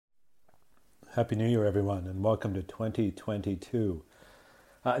Happy New Year, everyone, and welcome to 2022.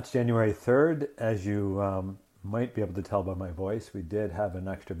 It's January 3rd. As you might be able to tell by my voice, we did have an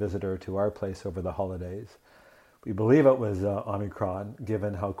extra visitor to our place over the holidays. We believe it was Omicron,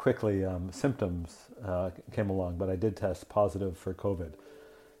 given how quickly symptoms came along, but I did test positive for COVID.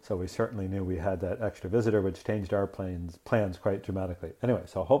 So we certainly knew we had that extra visitor, which changed our plans quite dramatically. Anyway,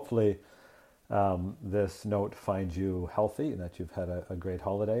 so hopefully this note finds you healthy and that you've had a great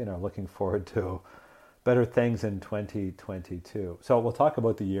holiday and are looking forward to better things in 2022. So we'll talk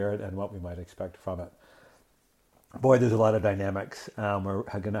about the year and what we might expect from it. Boy, there's a lot of dynamics we're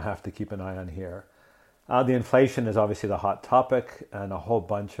going to have to keep an eye on here. The inflation is obviously the hot topic and a whole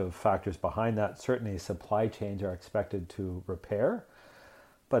bunch of factors behind that. Certainly supply chains are expected to repair.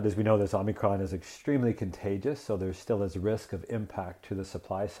 But as we know, this Omicron is extremely contagious, so there still is risk of impact to the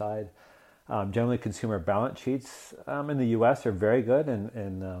supply side. Generally, consumer balance sheets in the U.S. are very good.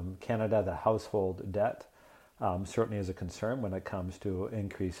 In Canada, the household debt certainly is a concern when it comes to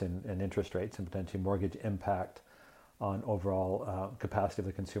increase in interest rates and potentially mortgage impact on overall capacity of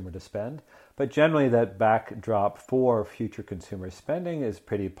the consumer to spend. But generally, that backdrop for future consumer spending is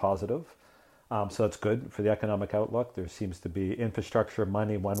pretty positive. So that's good for the economic outlook. There seems to be infrastructure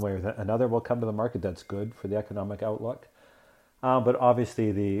money one way or another will come to the market. That's good for the economic outlook. But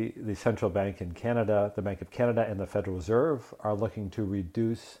obviously the central bank in Canada, the Bank of Canada and the Federal Reserve are looking to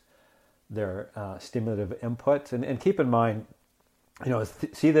reduce their stimulative input. And keep in mind,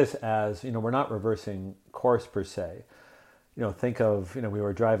 see this as, we're not reversing course per se. Think of, we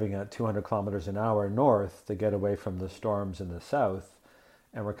were driving at 200 kilometers an hour north to get away from the storms in the south,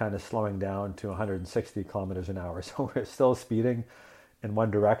 and we're kind of slowing down to 160 kilometers an hour. So we're still speeding in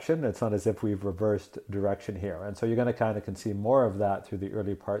one direction. It's not as if we've reversed direction here. And so you're going to kind of can see more of that through the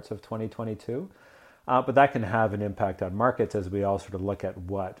early parts of 2022. But that can have an impact on markets as we all sort of look at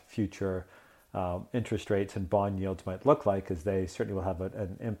what future interest rates and bond yields might look like, as they certainly will have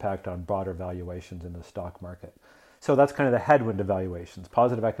an impact on broader valuations in the stock market. So that's kind of the headwind of valuations.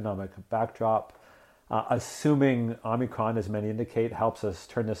 Positive economic backdrop, assuming Omicron, as many indicate, helps us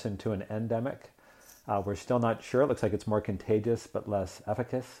turn this into an endemic. We're still not sure. It looks like it's more contagious but less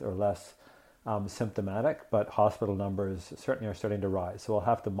efficacious or less symptomatic, but hospital numbers certainly are starting to rise. So we'll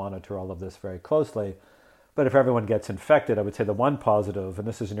have to monitor all of this very closely. But if everyone gets infected, I would say the one positive, and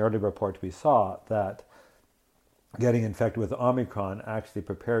this is an early report we saw, that getting infected with Omicron actually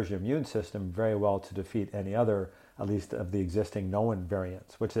prepares your immune system very well to defeat any other, at least of the existing known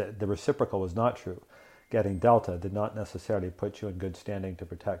variants, which the reciprocal was not true. Getting Delta did not necessarily put you in good standing to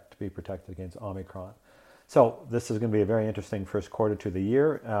be protected against Omicron. So this is going to be a very interesting first quarter to the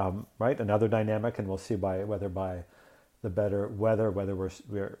year, right? Another dynamic, and we'll see whether by the better weather, whether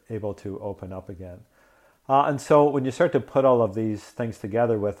we're able to open up again. And so when you start to put all of these things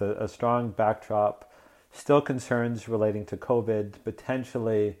together with a strong backdrop, still concerns relating to COVID,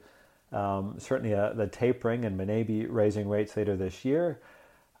 potentially certainly the tapering and maybe raising rates later this year,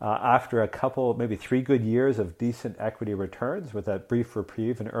 after a couple, maybe 3 good years of decent equity returns with that brief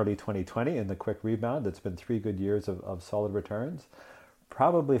reprieve in early 2020 and the quick rebound, it's been 3 good years of solid returns.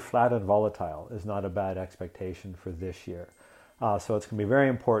 Probably flat and volatile is not a bad expectation for this year. So it's going to be very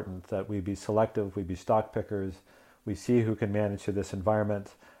important that we be selective, we be stock pickers, we see who can manage through this environment.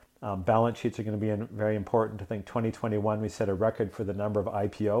 Balance sheets are going to be very important. I think 2021 we set a record for the number of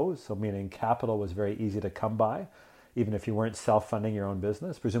IPOs, so meaning capital was very easy to come by, even if you weren't self-funding your own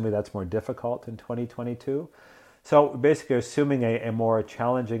business. Presumably that's more difficult in 2022. So basically assuming a more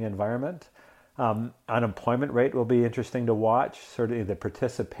challenging environment. Unemployment rate will be interesting to watch. Certainly the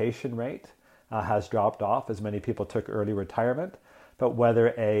participation rate has dropped off as many people took early retirement. But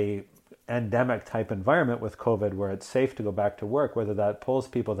whether a endemic type environment with COVID where it's safe to go back to work, whether that pulls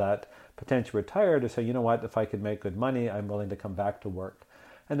people that potentially retired to say, you know what, if I could make good money, I'm willing to come back to work.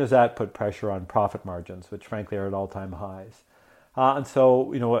 And does that put pressure on profit margins, which frankly are at all-time highs? And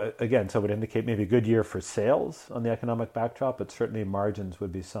so, again, so it would indicate maybe a good year for sales on the economic backdrop, but certainly margins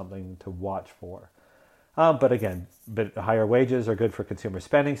would be something to watch for. But again, higher wages are good for consumer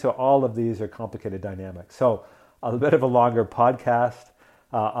spending. So all of these are complicated dynamics. So a bit of a longer podcast,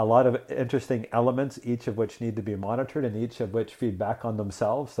 a lot of interesting elements, each of which need to be monitored and each of which feed back on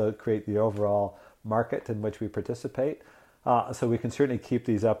themselves to create the overall market in which we participate. So we can certainly keep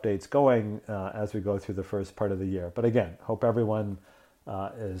these updates going as we go through the first part of the year. But again, hope everyone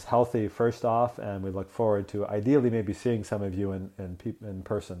is healthy first off, and we look forward to ideally maybe seeing some of you in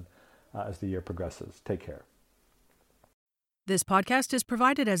person as the year progresses. Take care. This podcast is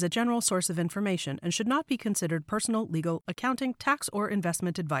provided as a general source of information and should not be considered personal, legal, accounting, tax, or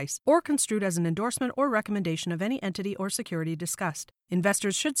investment advice, or construed as an endorsement or recommendation of any entity or security discussed.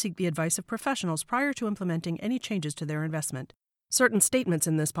 Investors should seek the advice of professionals prior to implementing any changes to their investment. Certain statements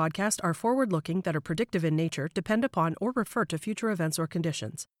in this podcast are forward-looking that are predictive in nature, depend upon, or refer to future events or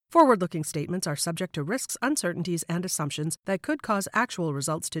conditions. Forward-looking statements are subject to risks, uncertainties, and assumptions that could cause actual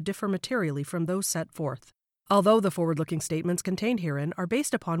results to differ materially from those set forth. Although the forward-looking statements contained herein are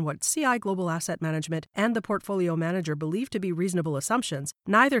based upon what CI Global Asset Management and the portfolio manager believe to be reasonable assumptions,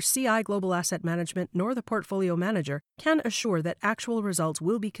 neither CI Global Asset Management nor the portfolio manager can assure that actual results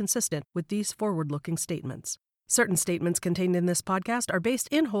will be consistent with these forward-looking statements. Certain statements contained in this podcast are based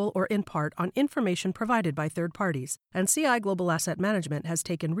in whole or in part on information provided by third parties, and CI Global Asset Management has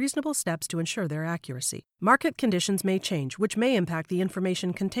taken reasonable steps to ensure their accuracy. Market conditions may change, which may impact the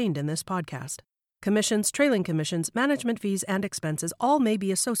information contained in this podcast. Commissions, trailing commissions, management fees, and expenses all may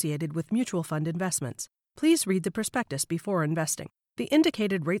be associated with mutual fund investments. Please read the prospectus before investing. The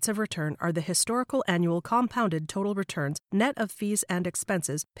indicated rates of return are the historical annual compounded total returns net of fees and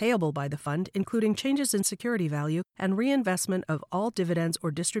expenses payable by the fund, including changes in security value and reinvestment of all dividends or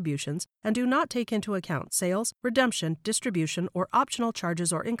distributions, and do not take into account sales, redemption, distribution, or optional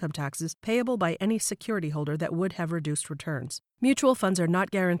charges or income taxes payable by any security holder that would have reduced returns. Mutual funds are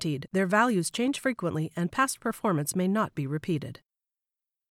not guaranteed, their values change frequently, and past performance may not be repeated.